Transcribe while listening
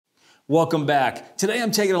Welcome back. Today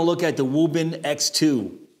I'm taking a look at the Wuben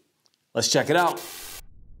X2. Let's check it out.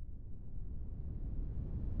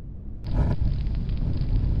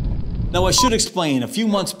 Now I should explain, a few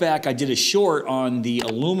months back I did a short on the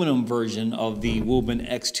aluminum version of the Wuben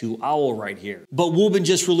X2 owl right here. But Wuben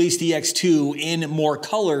just released the X2 in more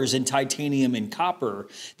colors in titanium and copper.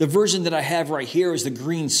 The version that I have right here is the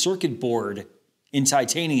green circuit board in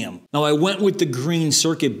titanium. Now I went with the green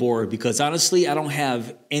circuit board because honestly I don't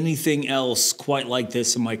have anything else quite like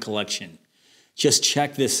this in my collection. Just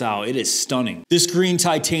check this out, it is stunning. This green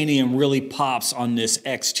titanium really pops on this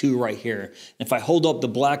X2 right here. If I hold up the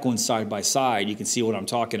black one side by side, you can see what I'm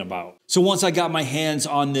talking about. So once I got my hands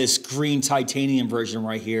on this green titanium version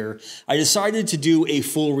right here, I decided to do a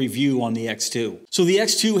full review on the X2. So the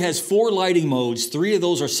X2 has 4 lighting modes, 3 of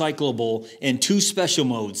those are cyclable, and 2 special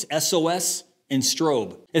modes, SOS and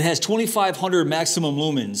strobe. It has 2500 maximum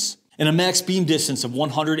lumens and a max beam distance of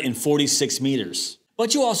 146 meters.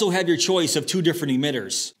 But you also have your choice of 2 different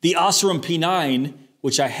emitters. The Osram P9,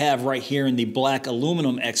 which I have right here in the black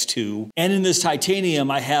aluminum X2, and in this titanium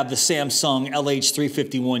I have the Samsung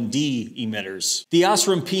LH351D emitters. The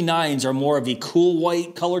Osram P9s are more of a cool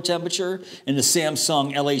white color temperature, and the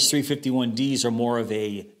Samsung LH351Ds are more of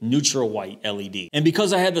a neutral white LED. And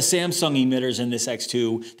because I have the Samsung emitters in this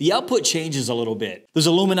X2, the output changes a little bit. There's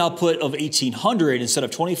a lumen output of 1800 instead of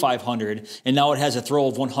 2500, and now it has a throw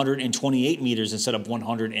of 128 meters instead of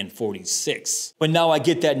 146. But now I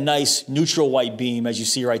get that nice neutral white beam, as you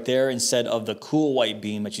see right there, instead of the cool white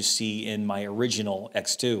beam that you see in my original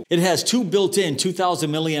X2. It has 2 built-in 2000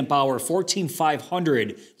 milliamp hour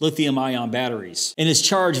 14500 lithium ion batteries, and is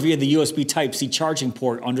charged via the USB Type-C charging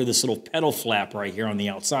port under this little pedal flap right here on the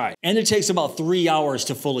outside. And it takes about 3 hours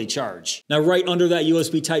to fully charge. Now right under that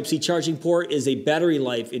USB Type-C charging port is a battery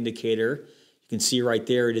life indicator. You can see right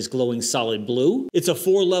there it is glowing solid blue. It's a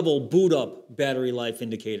 4-level boot up battery life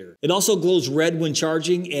indicator. It also glows red when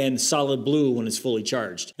charging and solid blue when it's fully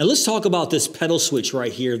charged. And let's talk about this pedal switch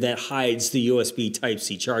right here that hides the USB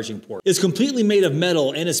Type-C charging port. It's completely made of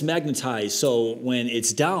metal and it's magnetized, so when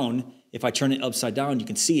it's down, if I turn it upside down, you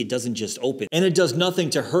can see it doesn't just open. And it does nothing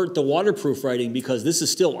to hurt the waterproof rating because this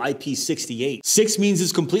is still IP68. 6 means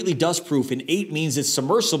it's completely dustproof and 8 means it's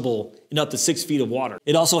submersible in up to 6 feet of water.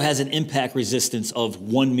 It also has an impact resistance of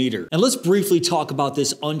 1 meter. And let's briefly talk about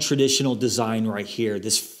this untraditional design right here,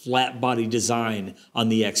 this flat body design on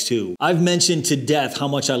the X2. I've mentioned to death how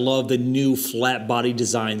much I love the new flat body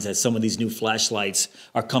designs that some of these new flashlights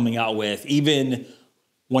are coming out with. Even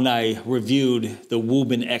when I reviewed the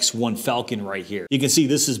Wuben X1 Falcon right here. You can see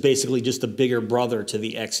this is basically just a bigger brother to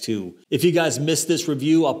the X2. If you guys missed this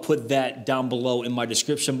review, I'll put that down below in my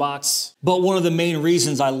description box. But one of the main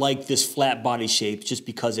reasons I like this flat body shape is just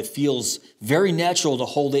because it feels very natural to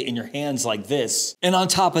hold it in your hands like this. And on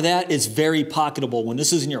top of that, it's very pocketable. When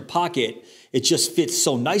this is in your pocket, it just fits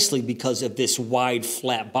so nicely because of this wide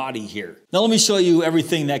flat body here. Now let me show you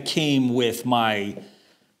everything that came with my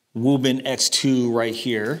Wuben X2 right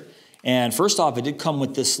here. And first off, it did come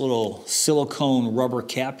with this little silicone rubber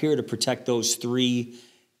cap here to protect those 3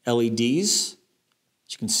 LEDs,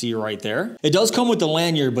 which you can see right there. It does come with the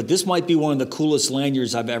lanyard, but this might be one of the coolest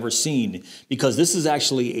lanyards I've ever seen because this is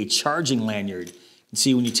actually a charging lanyard. You can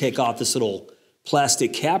see when you take off this little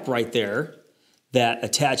plastic cap right there that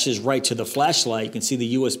attaches right to the flashlight. You can see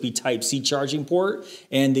the USB Type-C charging port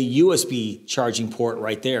and the USB charging port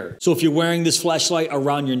right there. So if you're wearing this flashlight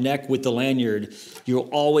around your neck with the lanyard, you'll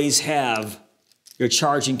always have your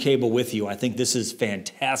charging cable with you. I think this is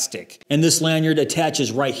fantastic. And this lanyard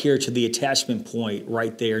attaches right here to the attachment point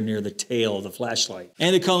right there near the tail of the flashlight.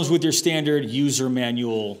 And it comes with your standard user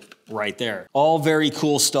manual right there. All very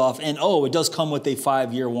cool stuff. And oh, it does come with a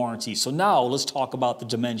 5-year warranty. So now let's talk about the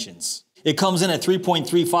dimensions. It comes in at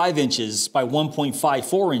 3.35 inches by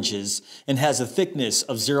 1.54 inches and has a thickness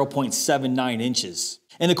of 0.79 inches.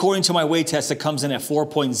 And according to my weight test, it comes in at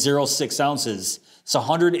 4.06 ounces. It's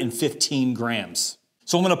 115 grams.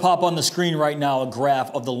 So I'm going to pop on the screen right now a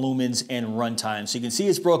graph of the lumens and runtime. So you can see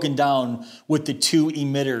it's broken down with the 2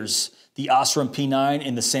 emitters, the Osram P9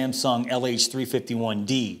 and the Samsung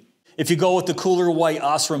LH351D. If you go with the cooler white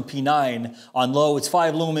Osram P9, on low it's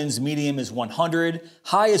 5 lumens, medium is 100,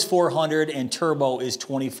 high is 400, and turbo is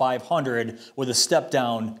 2500 with a step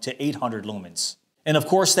down to 800 lumens. And of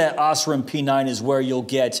course that Osram P9 is where you'll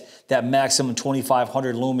get that maximum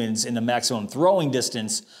 2500 lumens and the maximum throwing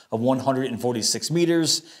distance of 146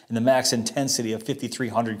 meters and the max intensity of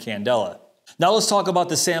 5300 candela. Now let's talk about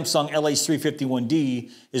the Samsung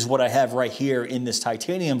LH351D is what I have right here in this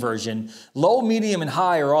titanium version. Low, medium, and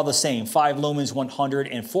high are all the same, 5 lumens, 100,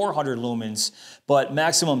 and 400 lumens, but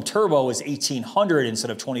maximum turbo is 1800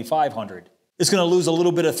 instead of 2500. It's going to lose a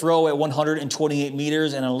little bit of throw at 128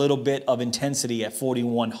 meters and a little bit of intensity at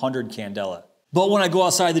 4100 candela. But when I go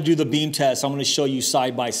outside to do the beam test, I'm going to show you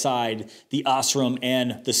side by side the Osram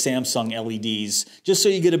and the Samsung LEDs, just so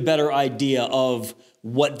you get a better idea of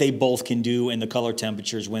what they both can do and the color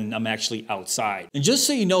temperatures when I'm actually outside. And just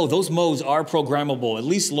so you know, those modes are programmable, at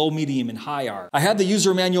least low, medium, and high are. I have the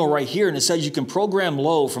user manual right here, and it says you can program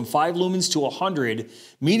low from 5 lumens to 100,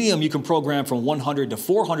 medium you can program from 100 to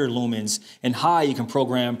 400 lumens, and high you can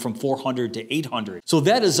program from 400 to 800. So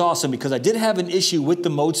that is awesome because I did have an issue with the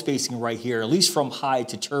mode spacing right here, at least from high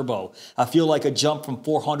to turbo. I feel like a jump from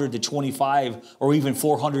 400 to 25 or even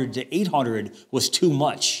 400 to 800 was too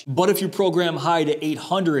much. But if you program high to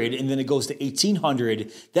 800 and then it goes to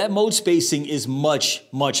 1800, that mode spacing is much,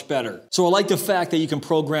 much better. So I like the fact that you can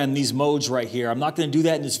program these modes right here. I'm not going to do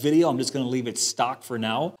that in this video. I'm just going to leave it stock for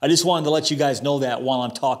now. I just wanted to let you guys know that while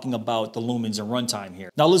I'm talking about the lumens and runtime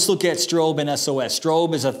here. Now let's look at strobe and SOS.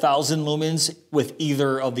 Strobe is 1000 lumens with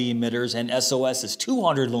either of the emitters, and SOS is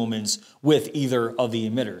 200 lumens with either of the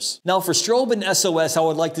emitters. Now for strobe and SOS, I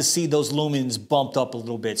would like to see those lumens bumped up a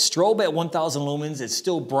little bit. Strobe at 1000 lumens is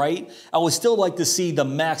still bright. I would still like to see the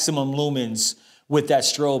maximum lumens with that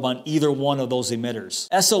strobe on either one of those emitters.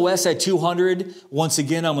 SOS at 200, once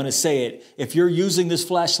again, I'm gonna say it, if you're using this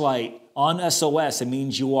flashlight on SOS, it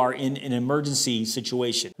means you are in an emergency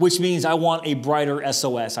situation, which means I want a brighter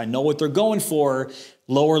SOS. I know what they're going for.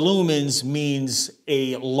 Lower lumens means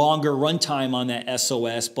a longer runtime on that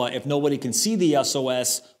SOS, but if nobody can see the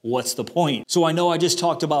SOS, what's the point? So I know I just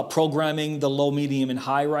talked about programming the low, medium, and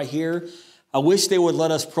high right here. I wish they would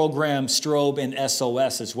let us program strobe and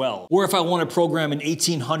SOS as well. Or if I want to program an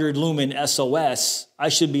 1800 lumen SOS, I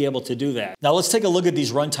should be able to do that. Now let's take a look at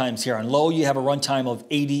these runtimes here. On low, you have a runtime of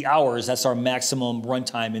 80 hours. That's our maximum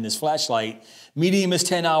runtime in this flashlight. Medium is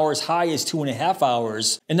 10 hours, high is 2.5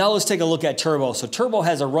 hours. And now let's take a look at turbo. So turbo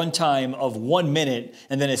has a runtime of 1 minute,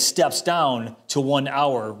 and then it steps down to 1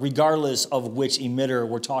 hour, regardless of which emitter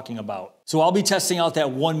we're talking about. So I'll be testing out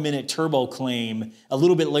that 1 minute turbo claim a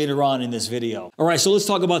little bit later on in this video. All right, so let's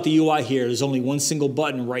talk about the UI here. There's only one single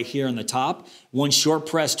button right here on the top. One short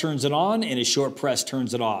press turns it on, and a short press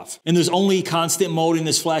turns it off. And there's only constant mode in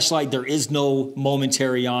this flashlight. There is no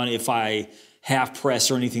momentary on if I half press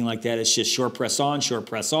or anything like that. It's just short press on, short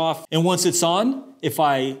press off. And once it's on, if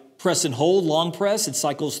I press and hold, long press, it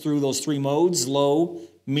cycles through those 3 modes, low,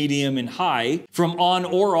 medium, and high. From on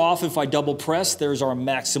or off, if I double press, there's our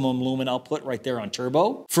maximum lumen output right there on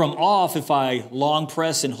turbo. From off, if I long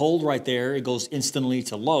press and hold right there, it goes instantly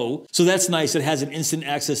to low. So that's nice. It has an instant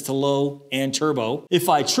access to low and turbo. If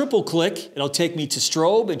I triple click, it'll take me to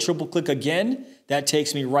strobe, and triple click again, that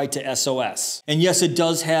takes me right to SOS. And yes, it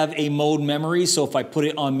does have a mode memory, so if I put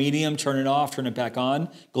it on medium, turn it off, turn it back on,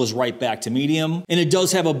 it goes right back to medium. And it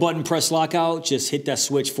does have a button press lockout. Just hit that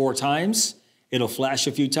switch 4 times. It'll flash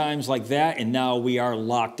a few times like that, and now we are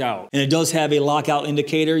locked out. And it does have a lockout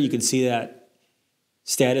indicator. You can see that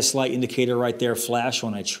status light indicator right there flash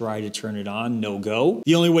when I try to turn it on, no go.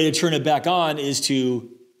 The only way to turn it back on is to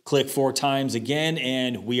click 4 times again,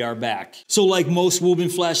 and we are back. So like most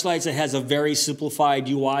Wuben flashlights, it has a very simplified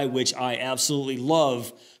UI, which I absolutely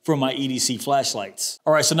love for my EDC flashlights.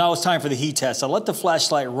 All right, so now it's time for the heat test. I let the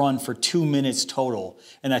flashlight run for 2 minutes total,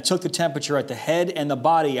 and I took the temperature at the head and the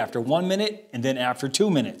body after 1 minute, and then after 2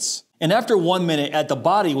 minutes. And after 1 minute, at the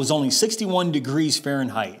body was only 61 degrees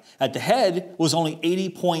Fahrenheit. At the head was only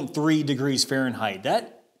 80.3 degrees Fahrenheit.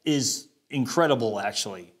 That is incredible,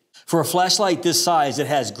 actually. For a flashlight this size, it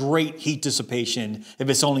has great heat dissipation if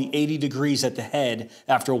it's only 80 degrees at the head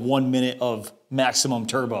after 1 minute of maximum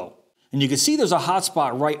turbo. And you can see there's a hot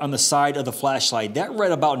spot right on the side of the flashlight. That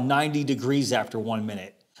read about 90 degrees after 1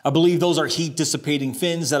 minute. I believe those are heat dissipating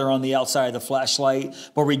fins that are on the outside of the flashlight,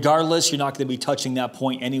 but regardless, you're not going to be touching that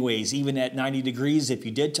point anyways. Even at 90 degrees, if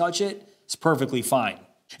you did touch it, it's perfectly fine.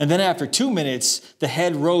 And then after 2 minutes, the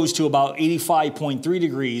head rose to about 85.3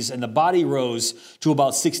 degrees and the body rose to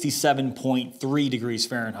about 67.3 degrees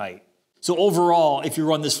Fahrenheit. So overall, if you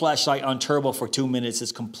run this flashlight on turbo for 2 minutes,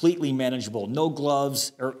 it's completely manageable. No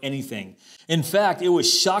gloves or anything. In fact, it was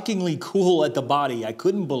shockingly cool at the body. I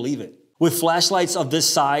couldn't believe it. With flashlights of this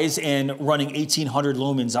size and running 1800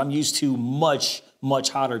 lumens, I'm used to much,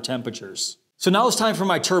 much hotter temperatures. So now it's time for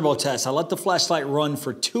my turbo test. I let the flashlight run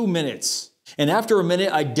for 2 minutes. And after a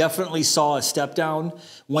minute, I definitely saw a step down.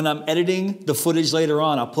 When I'm editing the footage later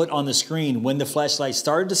on, I'll put on the screen when the flashlight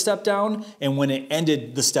started to step down and when it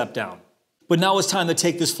ended the step down. But now it's time to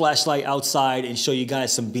take this flashlight outside and show you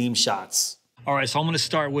guys some beam shots. All right, so I'm gonna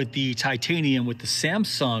start with the titanium with the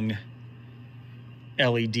Samsung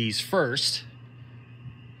LEDs first.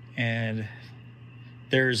 And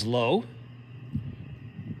there's low.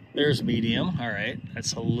 There's medium. All right,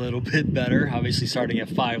 that's a little bit better. Obviously starting at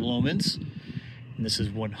 5 lumens. And this is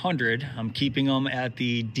 100. I'm keeping them at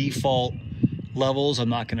the default levels. I'm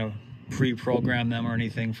not gonna pre-program them or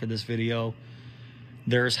anything for this video.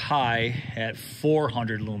 There's high at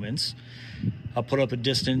 400 lumens. I'll put up a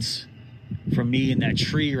distance from me and that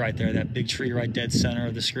tree right there, that big tree right dead center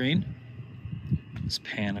of the screen. Let's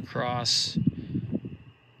pan across.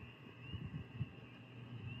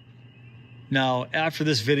 Now, after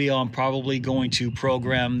this video, I'm probably going to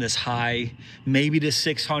program this high, maybe to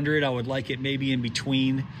 600. I would like it maybe in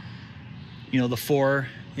between, you know, the 4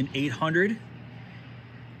 and 800.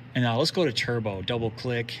 And now let's go to turbo, double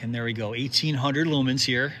click, and there we go, 1800 lumens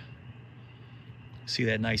here. See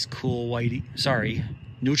that nice cool white,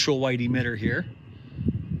 neutral white emitter here.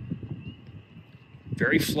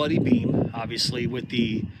 Very floody beam, obviously with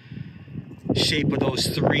the shape of those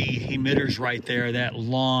 3 emitters right there, that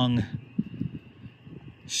long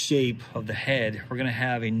shape of the head. We're gonna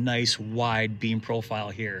have a nice wide beam profile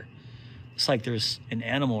here. Looks like there's an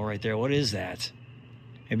animal right there. What is that?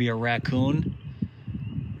 Maybe a raccoon?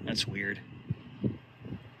 That's weird.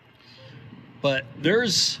 But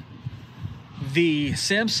there's the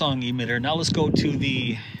Samsung emitter. Now let's go to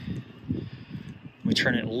the, let me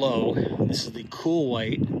turn it low. This is the cool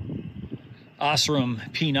white.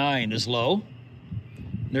 Osram P9 is low.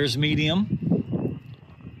 There's medium.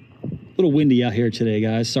 A little windy out here today,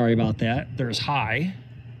 guys. Sorry about that. There's high.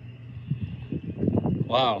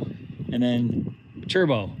 Wow. And then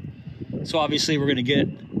turbo. So obviously we're gonna get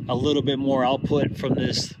a little bit more output from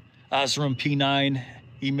this Osram P9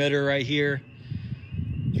 emitter right here.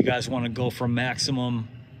 If you guys want to go for maximum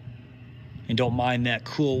and don't mind that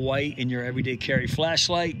cool white in your everyday carry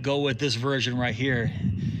flashlight, go with this version right here.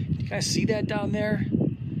 You guys see that down there?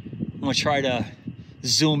 I'm gonna try to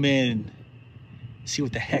zoom in, see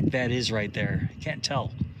what the heck that is right there. I can't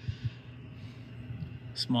tell.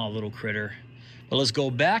 Small little critter. But let's go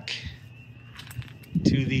back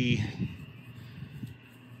to the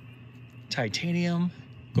titanium,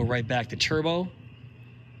 go right back to turbo.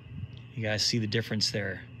 You guys see the difference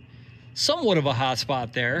there. Somewhat of a hot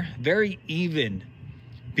spot there. Very even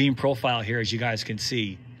beam profile here, as you guys can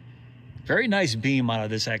see. Very nice beam out of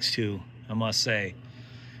this X2, I must say.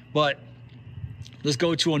 But let's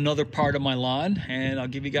go to another part of my lawn and I'll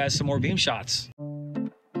give you guys some more beam shots.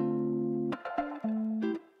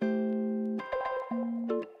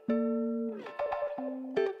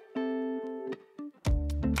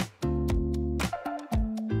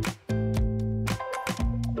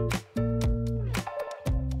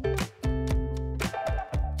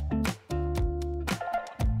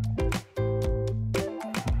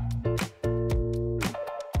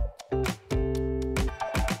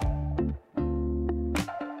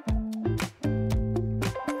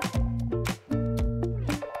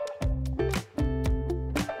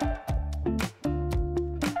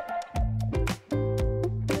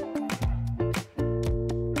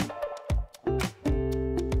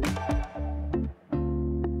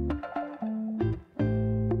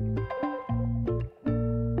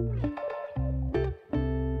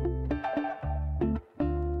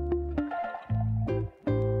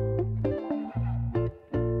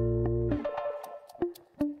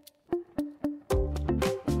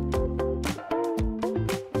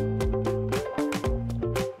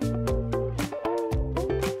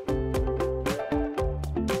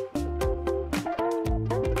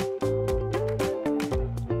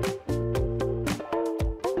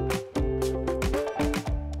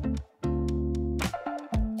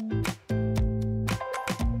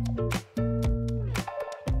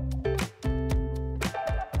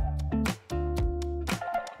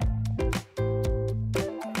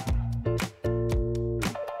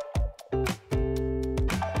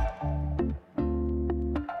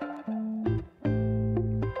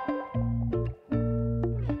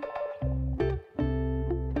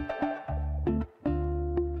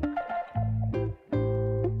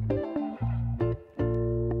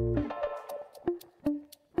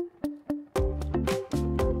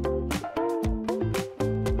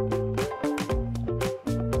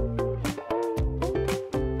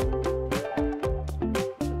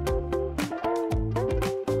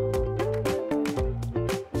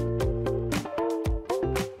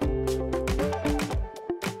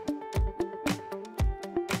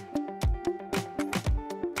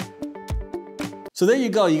 So there you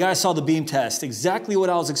go, you guys saw the beam test. Exactly what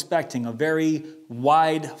I was expecting, a very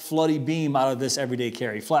wide, floody beam out of this everyday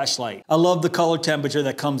carry flashlight. I love the color temperature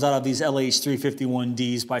that comes out of these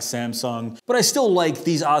LH351Ds by Samsung, but I still like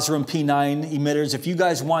these Osram P9 emitters. If you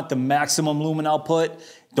guys want the maximum lumen output,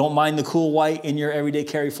 don't mind the cool white in your everyday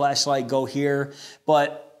carry flashlight, go here.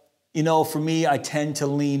 But you know, for me, I tend to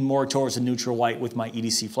lean more towards a neutral white with my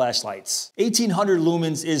EDC flashlights. 1800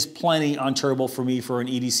 lumens is plenty on turbo for me for an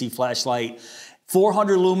EDC flashlight.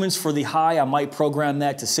 400 lumens for the high, I might program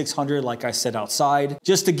that to 600 like I said outside.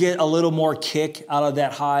 Just to get a little more kick out of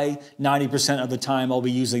that high, 90% of the time I'll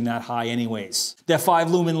be using that high anyways. That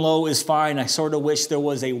 5 lumen low is fine. I sort of wish there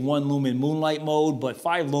was a 1 lumen moonlight mode, but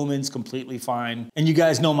 5 lumens completely fine. And you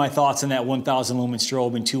guys know my thoughts on that 1000 lumen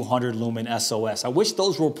strobe and 200 lumen SOS. I wish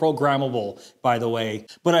those were programmable, by the way.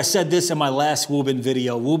 But I said this in my last Wuben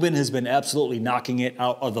video. Wuben has been absolutely knocking it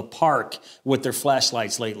out of the park with their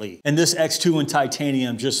flashlights lately. And this X2 and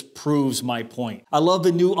titanium just proves my point. I love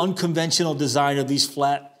the new unconventional design of these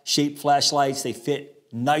flat shaped flashlights. They fit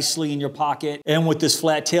nicely in your pocket. And with this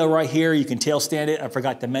flat tail right here, you can tail stand it. I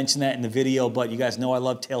forgot to mention that in the video, but you guys know I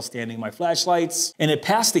love tail standing my flashlights. And it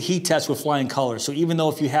passed the heat test with flying colors. So even though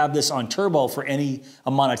if you have this on turbo for any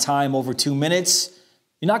amount of time over 2 minutes,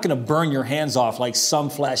 you're not gonna burn your hands off like some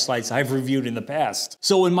flashlights I've reviewed in the past.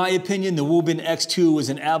 So in my opinion, the Wuben X2 is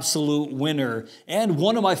an absolute winner and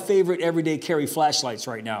one of my favorite everyday carry flashlights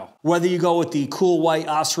right now. Whether you go with the cool white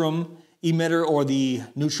Osram emitter or the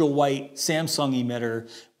neutral white Samsung emitter,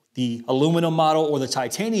 the aluminum model or the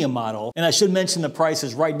titanium model. And I should mention the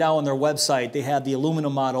prices right now on their website. They have the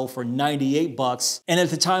aluminum model for 98 bucks. And at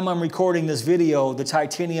the time I'm recording this video, the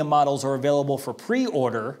titanium models are available for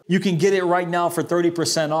pre-order. You can get it right now for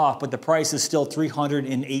 30% off, but the price is still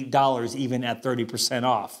 $308 even at 30%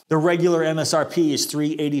 off. The regular MSRP is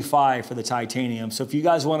 $385 for the titanium. So if you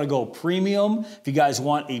guys want to go premium, if you guys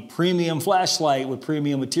want a premium flashlight with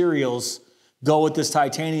premium materials, go with this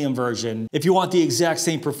titanium version. If you want the exact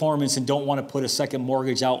same performance and don't want to put a second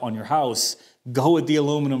mortgage out on your house, go with the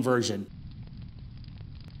aluminum version.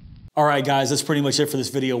 All right, guys, that's pretty much it for this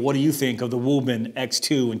video. What do you think of the Wuben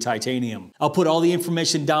X2 and titanium? I'll put all the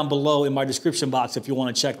information down below in my description box if you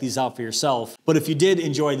want to check these out for yourself. But if you did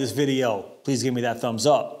enjoy this video, please give me that thumbs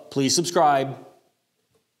up. Please subscribe.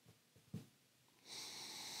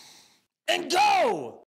 And go!